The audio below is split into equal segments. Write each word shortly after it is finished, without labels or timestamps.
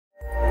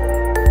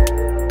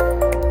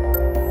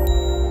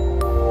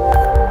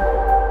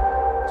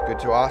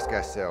to ask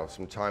ourselves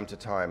from time to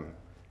time,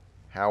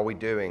 how are we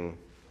doing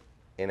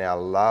in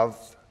our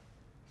love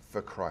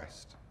for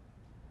Christ?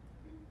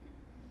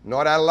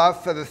 Not our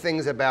love for the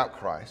things about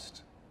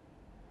Christ,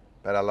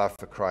 but our love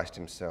for Christ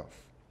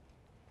himself.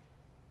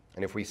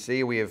 And if we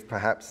see we have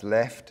perhaps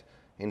left,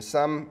 in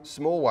some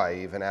small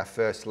way, even our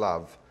first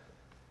love,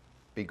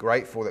 be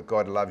grateful that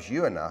God loves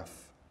you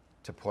enough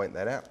to point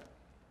that out.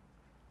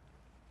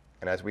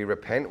 And as we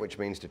repent, which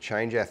means to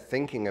change our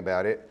thinking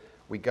about it,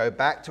 we go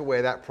back to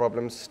where that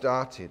problem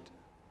started,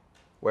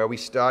 where we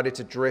started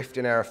to drift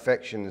in our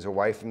affections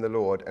away from the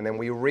Lord, and then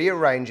we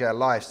rearrange our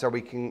life so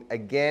we can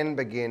again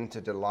begin to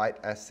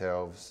delight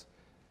ourselves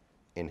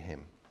in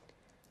him.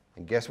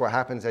 And guess what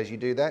happens as you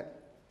do that?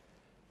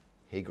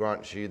 He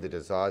grants you the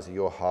desires of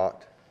your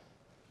heart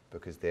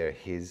because they're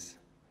his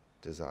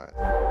desires.